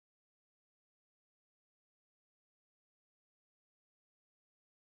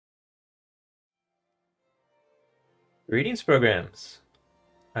Greetings, programs.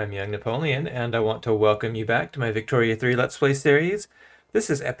 I'm Young Napoleon, and I want to welcome you back to my Victoria 3 Let's Play series. This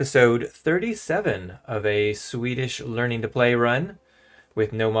is episode 37 of a Swedish Learning to Play run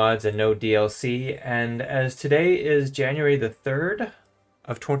with no mods and no DLC. And as today is January the 3rd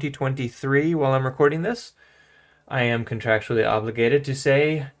of 2023 while I'm recording this, I am contractually obligated to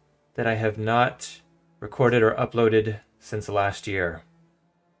say that I have not recorded or uploaded since last year.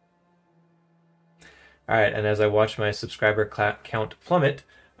 All right, and as I watch my subscriber count plummet,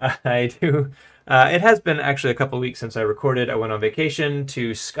 I do. It has been actually a couple of weeks since I recorded. I went on vacation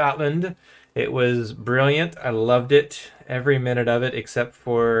to Scotland. It was brilliant. I loved it, every minute of it, except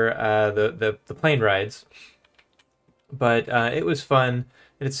for the plane rides. But it was fun.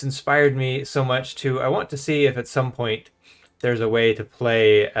 It's inspired me so much to. I want to see if at some point there's a way to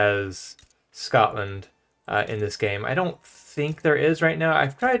play as Scotland in this game. I don't think there is right now.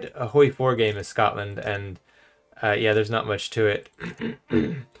 I've tried a Hoi 4 game as Scotland, and yeah, there's not much to it.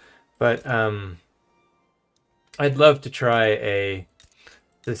 But I'd love to try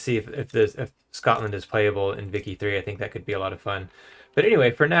to see if Scotland is playable in Vicky 3. I think that could be a lot of fun. But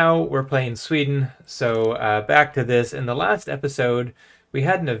anyway, for now, we're playing Sweden. So back to this. In the last episode, we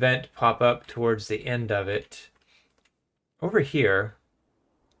had an event pop up towards the end of it over here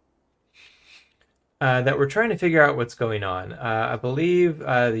that we're trying to figure out what's going on. I believe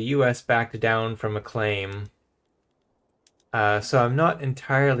the U.S. backed down from a claim. So I'm not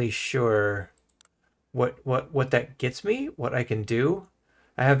entirely sure what that gets me, what I can do.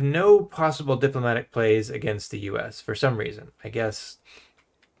 I have no possible diplomatic plays against the U.S. for some reason. I guess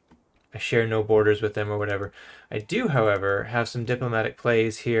I share no borders with them or whatever. I do, however, have some diplomatic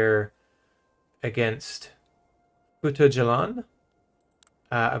plays here against Futajalan.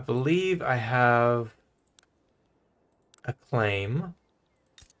 I believe I have a claim.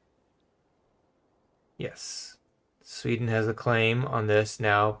 Yes. Sweden has a claim on this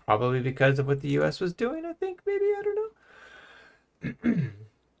now, probably because of what the U.S. was doing, I think, maybe, I don't know.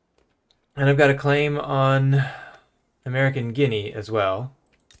 And I've got a claim on American Guinea as well.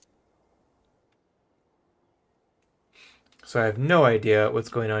 So I have no idea what's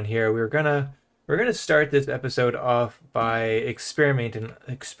going on here. We're gonna start this episode off by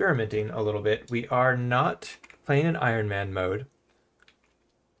experimenting a little bit. We are not playing in Iron Man mode.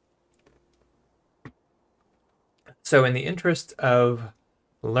 So in the interest of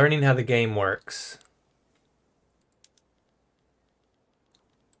learning how the game works,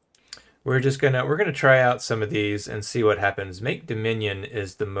 we're gonna try out some of these and see what happens. Make Dominion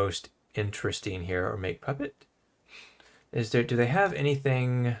is the most interesting here, or make Puppet. Do they have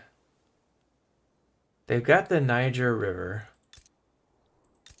anything? They've got the Niger River,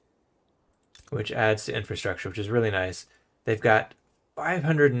 which adds to infrastructure, which is really nice. They've got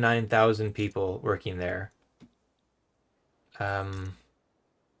 509,000 people working there. So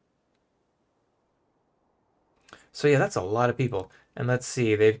yeah, that's a lot of people. And let's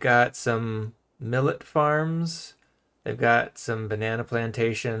see, they've got some millet farms. They've got some banana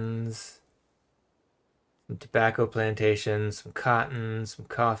plantations, some tobacco plantations, some cotton, some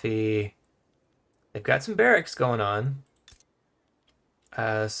coffee. They've got some barracks going on.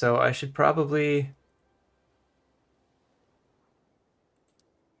 So I should probably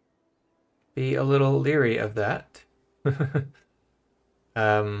be a little leery of that.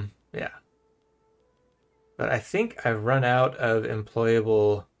 Yeah. But I think I've run out of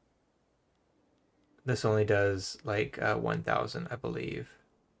employable. This only does like 1,000, I believe.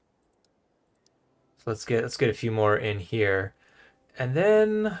 So let's get a few more in here, and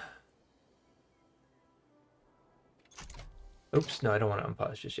then. Oops, no, I don't want to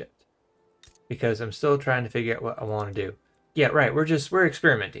unpause just yet because I'm still trying to figure out what I want to do. Yeah, right. We're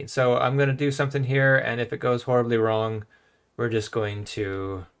experimenting. So I'm going to do something here, and if it goes horribly wrong, we're just going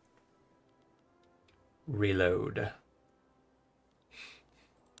to reload.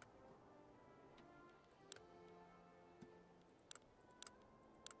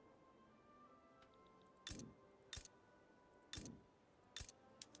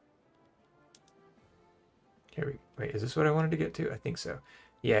 Wait, is this what I wanted to get to? I think so.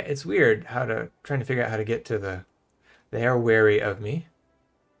 Yeah, it's weird trying to figure out how to get to they are wary of me.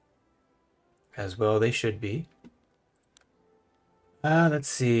 As well they should be. Let's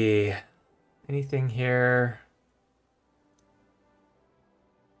see. Anything here?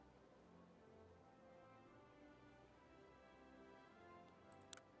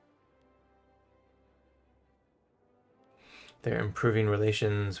 They're improving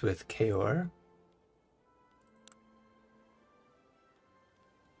relations with Kaor.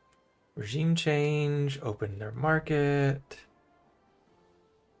 Regime change, open their market,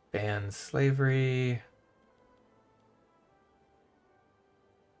 ban slavery.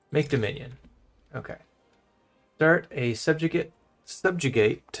 Make dominion. Okay. Start a subjugate. I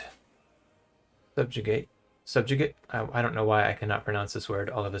don't know why I cannot pronounce this word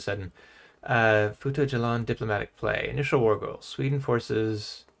all of a sudden. Futojalan diplomatic play. Initial war goal. Sweden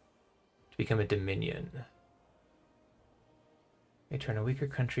forces to become a dominion. They turn a weaker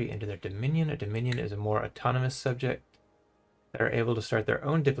country into their dominion. A dominion is a more autonomous subject that are able to start their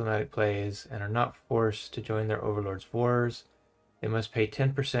own diplomatic plays and are not forced to join their overlord's wars. They must pay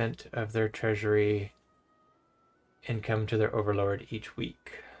 10% of their treasury income to their overlord each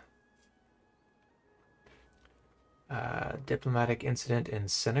week. Diplomatic incident in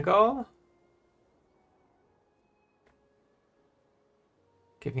Senegal.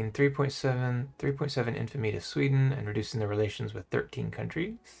 Giving 3.7 infamy to Sweden and reducing their relations with 13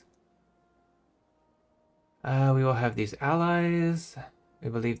 countries. We will have these allies. We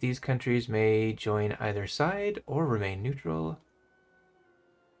believe these countries may join either side or remain neutral.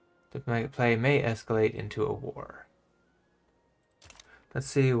 Diplomatic play may escalate into a war. Let's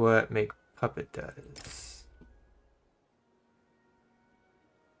see what Make Puppet does.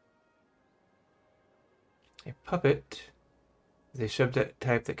 A puppet is a subject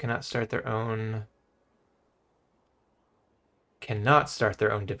type that cannot start their own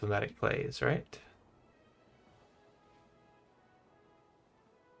diplomatic plays, right?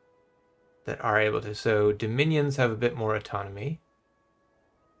 That are able to. So dominions have a bit more autonomy.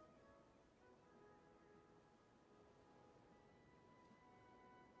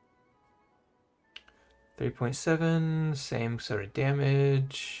 .7, same sort of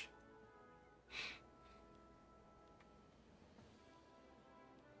damage.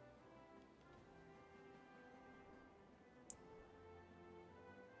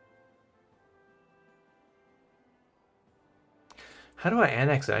 How do I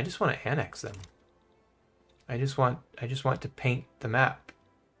annex it? I just want to annex them. I just want to paint the map.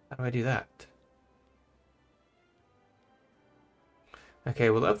 How do I do that? Okay,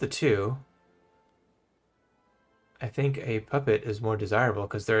 well, of the two, I think a puppet is more desirable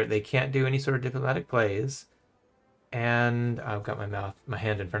because they can't do any sort of diplomatic plays, and I've got my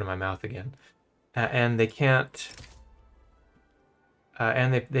hand in front of my mouth again, and they can't,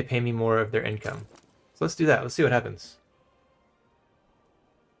 and they pay me more of their income. So let's do that. Let's see what happens.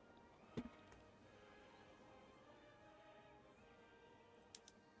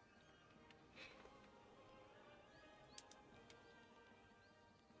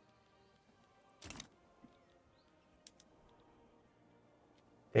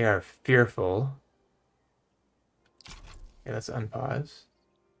 They are fearful. Okay, let's unpause.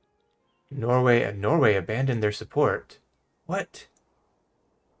 Norway abandoned their support. What?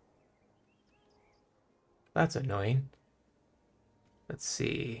 That's annoying. Let's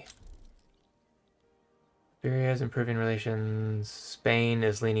see. Iberia is improving relations. Spain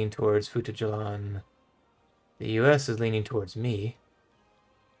is leaning towards Futajalan. The US is leaning towards me.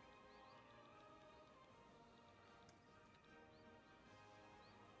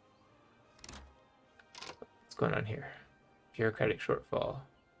 What's going on here? Bureaucratic shortfall.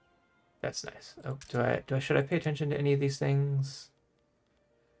 That's nice. Oh, should I pay attention to any of these things?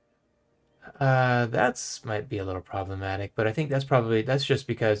 That's might be a little problematic, but I think that's just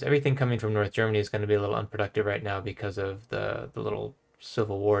because everything coming from North Germany is going to be a little unproductive right now because of the little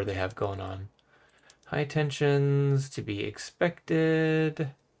civil war they have going on. High tensions to be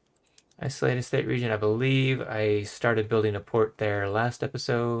expected. Isolated state region, I believe I started building a port there last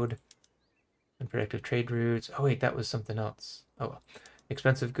episode. Unproductive trade routes. Oh wait, that was something else. Oh well.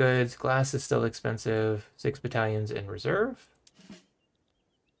 Expensive goods. Glass is still expensive. 6 battalions in reserve.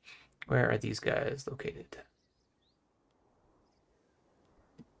 Where are these guys located?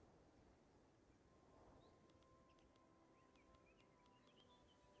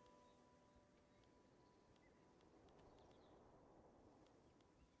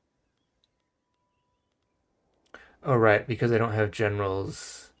 Oh, right, because I don't have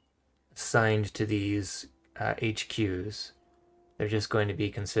generals assigned to these HQs. They're just going to be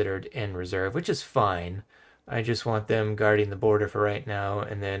considered in reserve, which is fine. I just want them guarding the border for right now,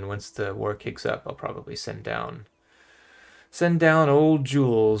 and then once the war kicks up, I'll probably send down old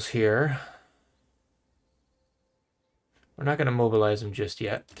Jules here. We're not going to mobilize them just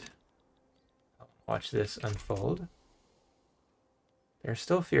yet. Watch this unfold. They're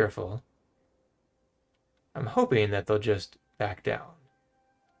still fearful. I'm hoping that they'll just back down.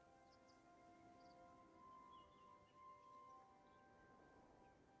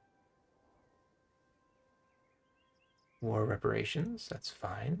 War reparations, that's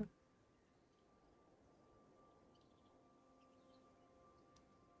fine.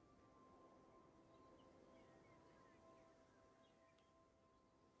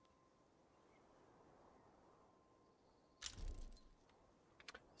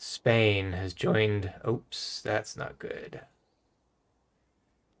 Spain has joined. Oops, that's not good.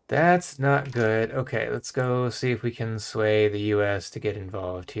 That's not good. Okay, let's go see if we can sway the US to get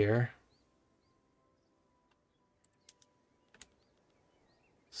involved here.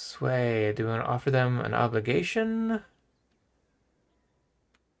 Sway, do we want to offer them an obligation?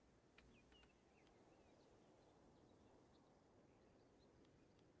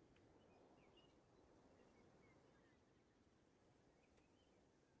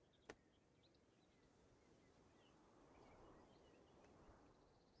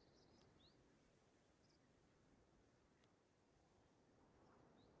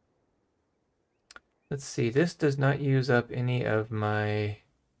 Let's see, this does not use up any of my...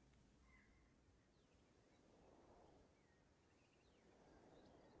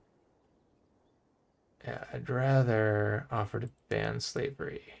 Yeah, I'd rather offer to ban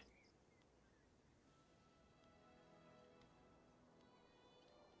slavery.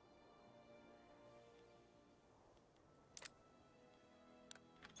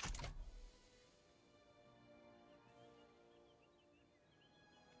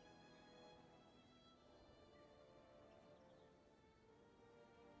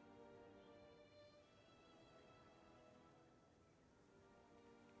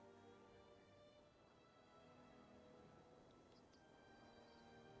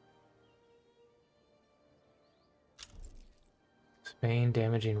 Spain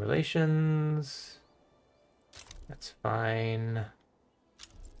damaging relations. That's fine.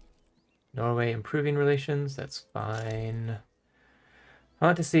 Norway improving relations. That's fine. I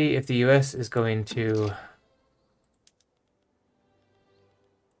want to see if the US is going to...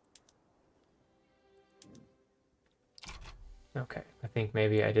 Okay, I think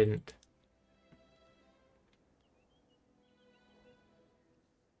maybe I didn't...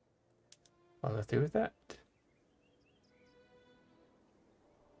 follow through with that.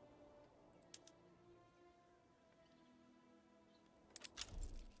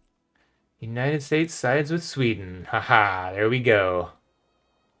 United States sides with Sweden. Haha, there we go.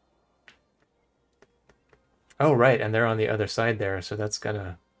 Oh, right, and they're on the other side there, so that's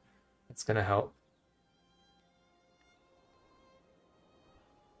gonna help.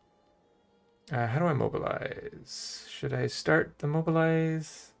 How do I mobilize? Should I start the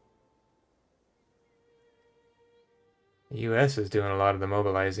mobilize? The US is doing a lot of the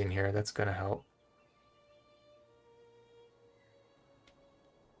mobilizing here. That's gonna help.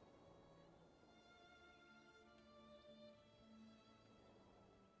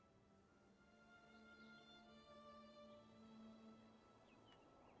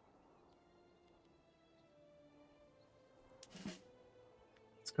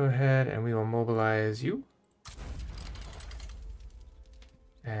 Go ahead and we will mobilize you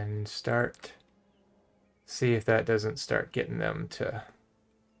and start, see if that doesn't start getting them to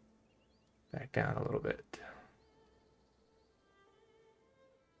back down a little bit.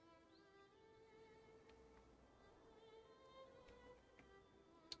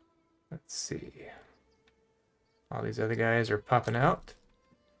 Let's see. All these other guys are popping out.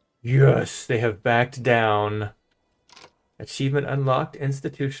 Yes, they have backed down. Achievement unlocked,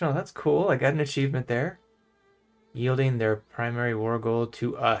 institutional. That's cool. I got an achievement there. Yielding their primary war goal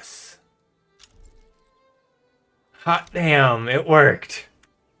to us. Hot damn, it worked.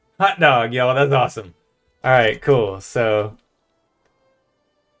 Hot dog, y'all. That's awesome. All right, cool. So,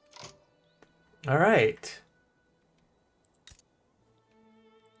 all right.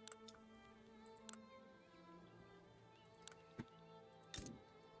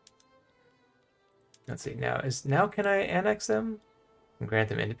 Let's see. Now can I annex them? And grant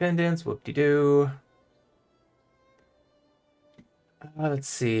them independence. Whoop-de-doo. Let's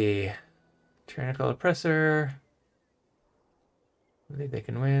see. Tyrannical oppressor. I think they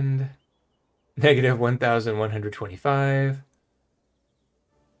can win. Negative 1,125.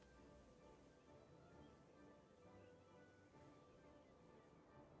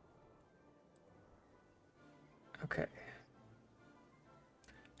 Okay.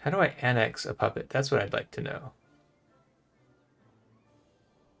 How do I annex a puppet? That's what I'd like to know.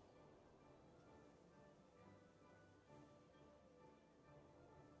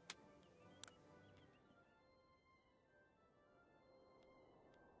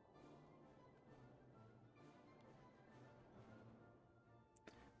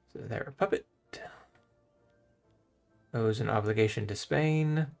 So they're a puppet. Owes an obligation to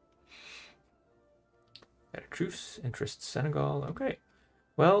Spain. Got a truce. Interest Senegal. Okay.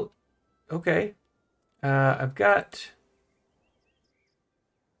 Well, okay. I've got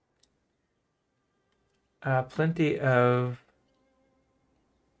plenty of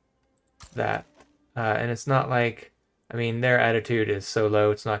that. And it's not like I mean, their attitude is so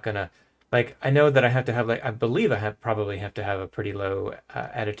low, it's not gonna, like, I know that I have to have, like, I believe probably have to have a pretty low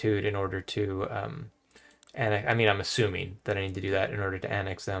attitude in order to, and I mean, I'm assuming that I need to do that in order to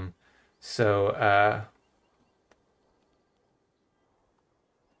annex them. So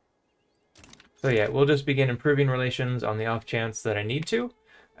yeah, we'll just begin improving relations on the off chance that I need to.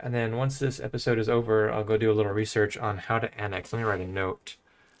 And then once this episode is over, I'll go do a little research on how to annex. Let me write a note.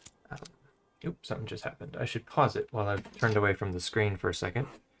 Oops, something just happened. I should pause it while I've turned away from the screen for a second.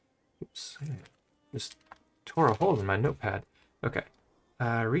 Oops, just tore a hole in my notepad. Okay,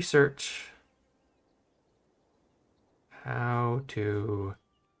 research how to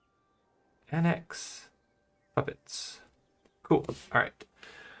annex puppets. Cool, all right.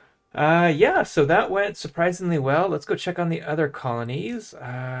 Yeah, so that went surprisingly well. Let's go check on the other colonies.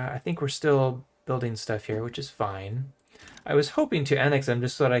 I think we're still building stuff here, which is fine. I was hoping to annex them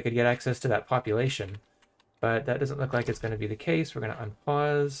just so that I could get access to that population, but that doesn't look like it's going to be the case. We're going to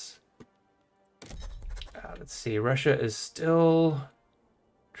unpause. Let's see, Russia is still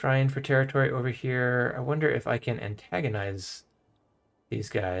trying for territory over here. I wonder if I can antagonize these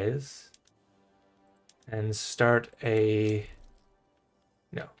guys and start a...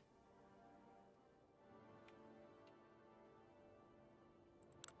 No.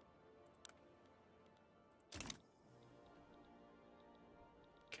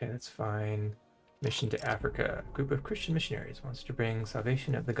 Okay, that's fine. Mission to Africa. A group of Christian missionaries wants to bring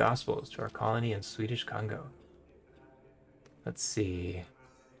salvation of the Gospels to our colony in Swedish Congo. Let's see.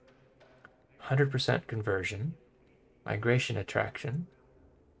 100% conversion. Migration attraction.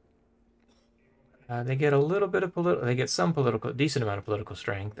 They get a little bit of political... They get some political... Decent amount of political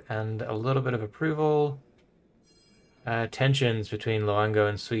strength and a little bit of approval. Tensions between Luango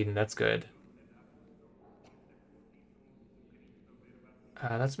and Sweden. That's good.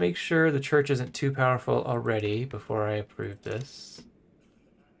 Let's make sure the church isn't too powerful already before I approve this.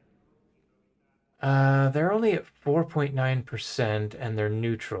 They're only at 4.9% and they're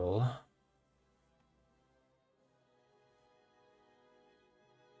neutral.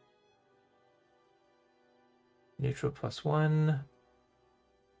 Neutral +1.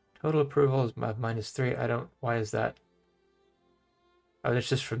 Total approval is -3. I don't... Why is that? Oh, that's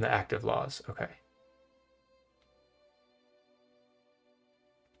just from the active laws. Okay.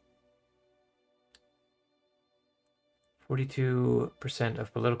 %42%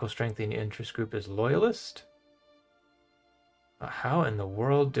 of political strength in the interest group is loyalist. How in the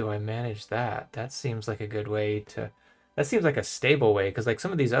world do I manage that? That seems like a good way to... That seems like a stable way, because like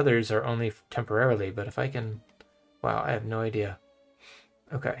some of these others are only temporarily, but if I can... Wow, I have no idea.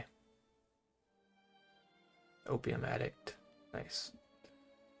 Okay. Opium addict. Nice.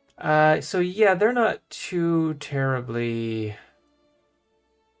 So yeah, they're not too terribly...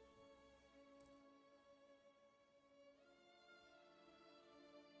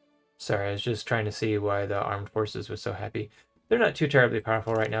 Sorry, I was just trying to see why the armed forces was so happy. They're not too terribly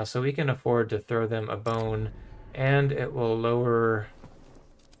powerful right now, so we can afford to throw them a bone, and it will lower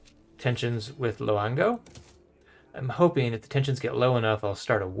tensions with Loango. I'm hoping if the tensions get low enough, I'll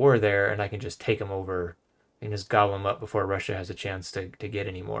start a war there, and I can just take them over and just gobble them up before Russia has a chance to get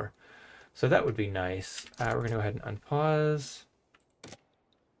any more. So that would be nice. We're going to go ahead and unpause.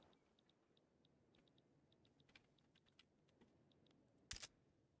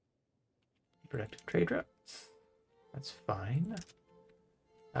 Productive trade routes. That's fine.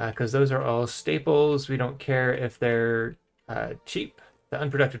 Because those are all staples. We don't care if they're cheap. The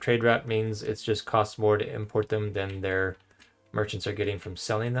unproductive trade route means it's just costs more to import them than their merchants are getting from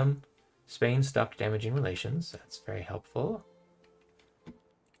selling them. Spain stopped damaging relations. That's very helpful.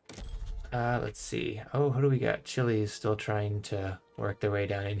 Let's see. Oh, who do we got? Chile is still trying to work their way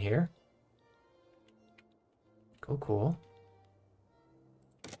down in here. Cool, cool.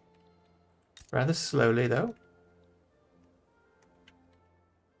 Rather slowly, though.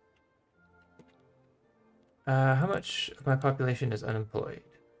 How much of my population is unemployed?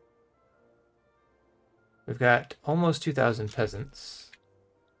 We've got almost 2,000 peasants.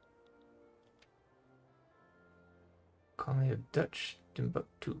 Colony of Dutch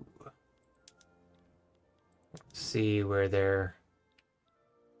Timbuktu. Let's see where they're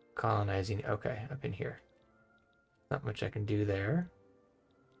colonizing. Okay, up in here. Not much I can do there.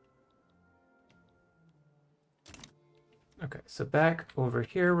 Okay, so back over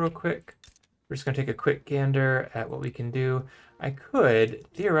here real quick. We're just going to take a quick gander at what we can do. I could,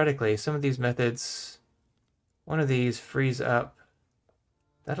 theoretically, some of these methods, one of these frees up,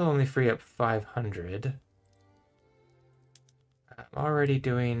 that'll only free up 500. I'm already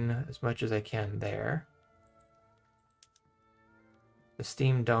doing as much as I can there. The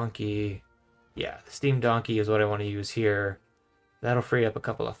steam donkey Yeah, the Steam Donkey is what I want to use here. That'll free up a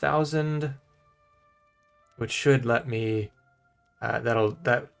couple of thousand, which should let me.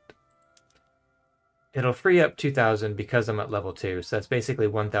 It'll free up 2,000 because I'm at level 2, so that's basically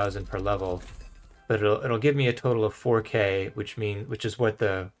 1,000 per level. But it'll give me a total of 4K, which is what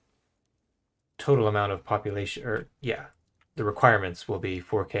the total amount of population, or yeah, the requirements will be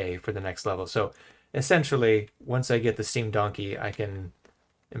 4K for the next level. So essentially, once I get the Steam Donkey, I can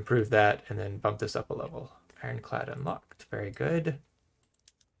improve that and then bump this up a level. Ironclad unlocked, very good.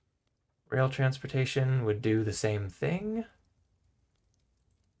 Rail transportation would do the same thing.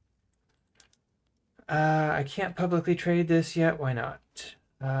 I can't publicly trade this yet. Why not?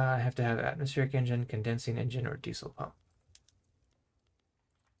 I have to have atmospheric engine, condensing engine, or diesel pump.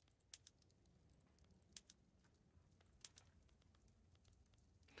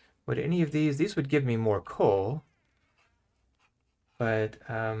 Would any of these would give me more coal, but,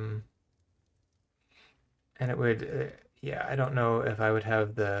 and it would, yeah, I don't know if I would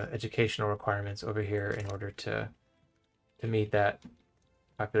have the educational requirements over here in order to meet that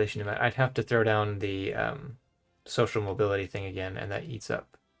population amount. I'd have to throw down the social mobility thing again, and that eats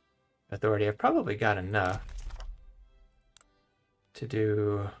up authority. I've probably got enough to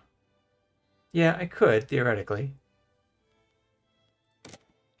do... Yeah, I could, theoretically.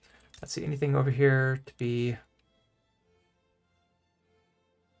 Let's see, anything over here to be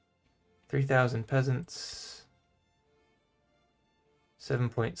 3,000 peasants,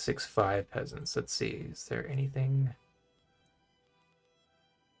 7.65 peasants. Let's see, is there anything?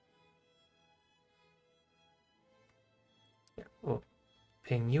 Yeah, we'll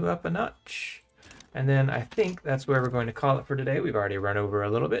ping you up a notch. And then I think that's where we're going to call it for today. We've already run over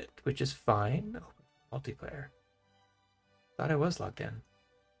a little bit, which is fine. Oh, multiplayer. Thought I was logged in.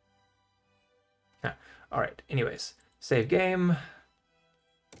 Ah, all right, anyways, save game.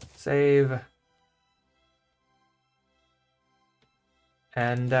 Save.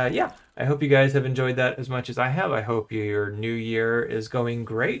 And yeah, I hope you guys have enjoyed that as much as I have. I hope your new year is going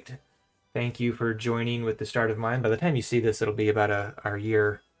great. Thank you for joining with the start of mine. By the time you see this, it'll be about our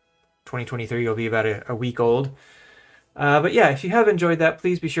year 2023 will be about a week old. But yeah, if you have enjoyed that,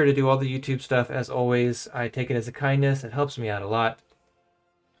 please be sure to do all the YouTube stuff. As always, I take it as a kindness. It helps me out a lot.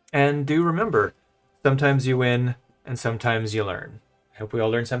 And do remember, sometimes you win and sometimes you learn. I hope we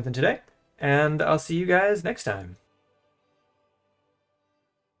all learned something today, and I'll see you guys next time.